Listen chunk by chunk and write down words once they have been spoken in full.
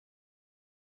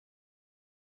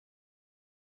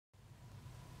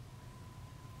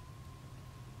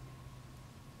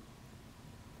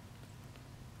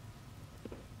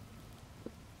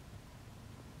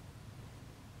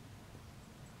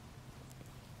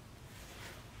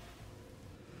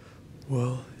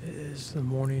Well, it is the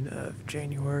morning of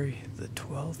January the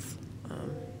 12th.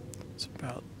 It's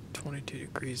about 22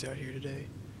 degrees out here today.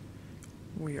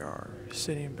 We are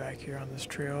sitting back here on this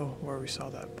trail where we saw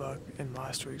that buck in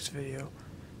last week's video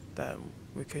that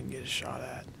we couldn't get a shot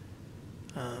at.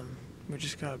 We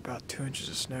just got about 2 inches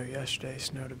of snow yesterday,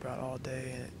 snowed about all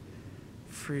day, and it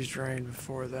freezed rain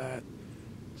before that.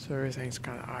 So everything's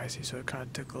kind of icy, so it kind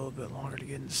of took a little bit longer to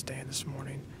get in the stand this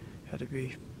morning. Had to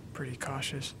be pretty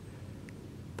cautious.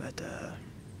 But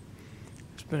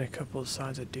there's been a couple of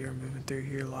signs of deer moving through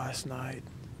here last night.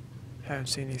 Haven't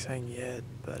seen anything yet,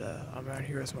 but I'm out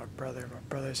here with my brother.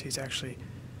 He's actually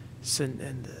sitting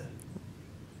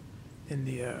in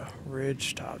the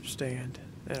ridge top stand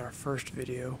in our first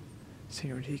video,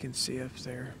 seeing what he can see up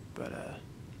there. But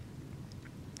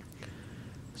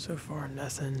so far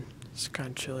nothing. It's kind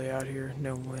of chilly out here,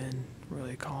 no wind,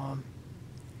 really calm.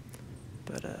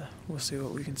 But we'll see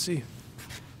what we can see.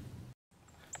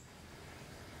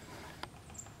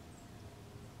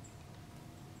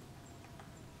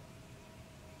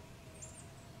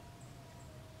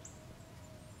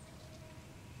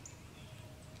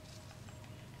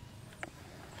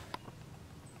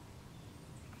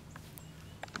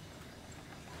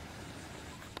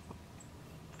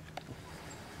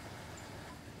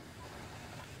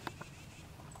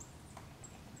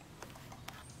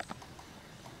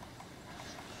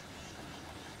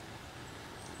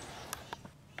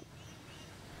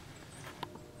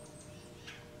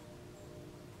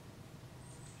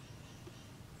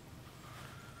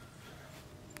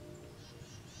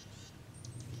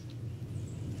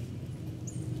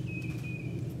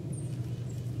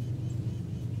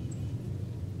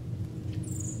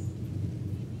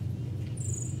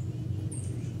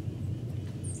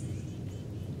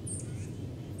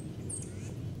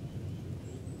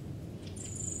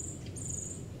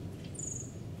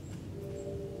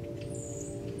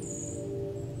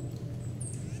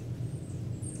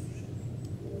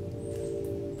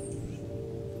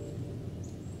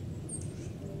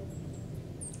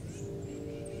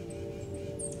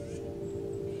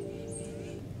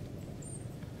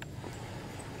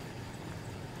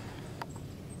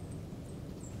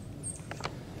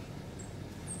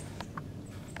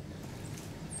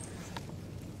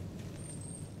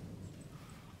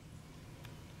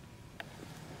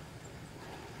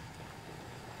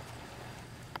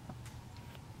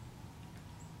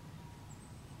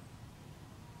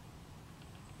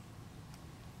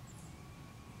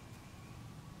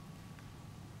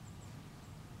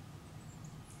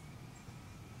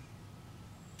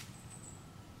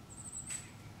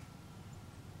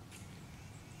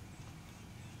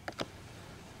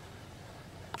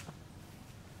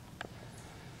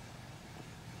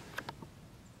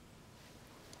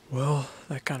 Well,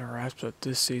 that kind of wraps up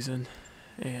this season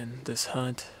and this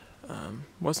hunt.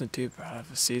 Wasn't too bad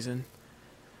of a season.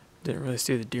 Didn't really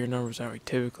see the deer numbers that we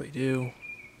typically do,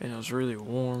 and it was really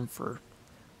warm for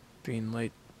being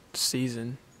late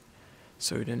season,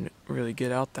 so we didn't really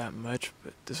get out that much.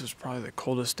 But this was probably the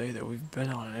coldest day that we've been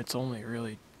on, and it's only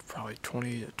really probably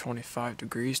 20 to 25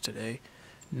 degrees today.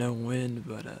 No wind,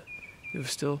 but it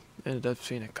was still ended up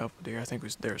seeing a couple deer. I think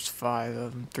there's 5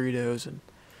 of them, 3 does, and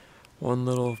one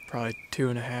little, probably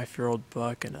 2.5-year-old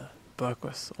buck, and a buck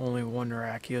with only one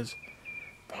rack. He was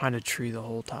behind a tree the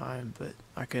whole time, but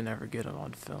I could never get him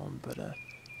on film. But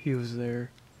he was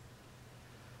there.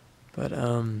 But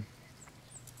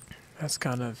that's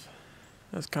kind of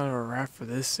a wrap for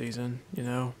this season. You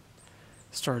know,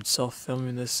 started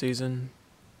self-filming this season.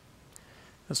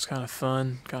 It was kind of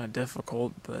fun, kind of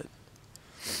difficult, but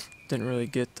didn't really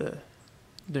get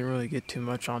too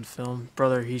much on film.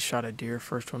 Brother, he shot a deer,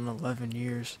 first one in 11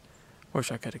 years.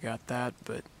 Wish I could have got that,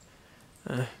 but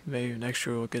maybe next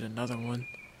year we'll get another one.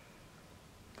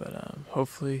 But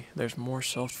hopefully there's more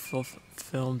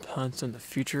self-filmed hunts in the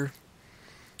future,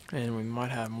 and we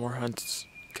might have more hunts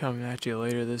coming at you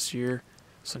later this year.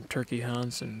 Some turkey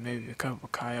hunts and maybe a couple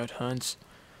coyote hunts.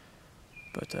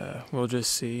 But we'll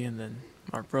just see. And then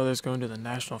my brother's going to the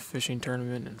National Fishing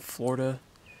Tournament in Florida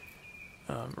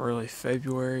early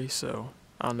February, so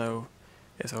I don't know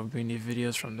if there'll be any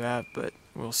videos from that, but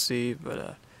we'll see.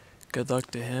 But good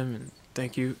luck to him, and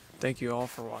thank you all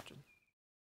for watching.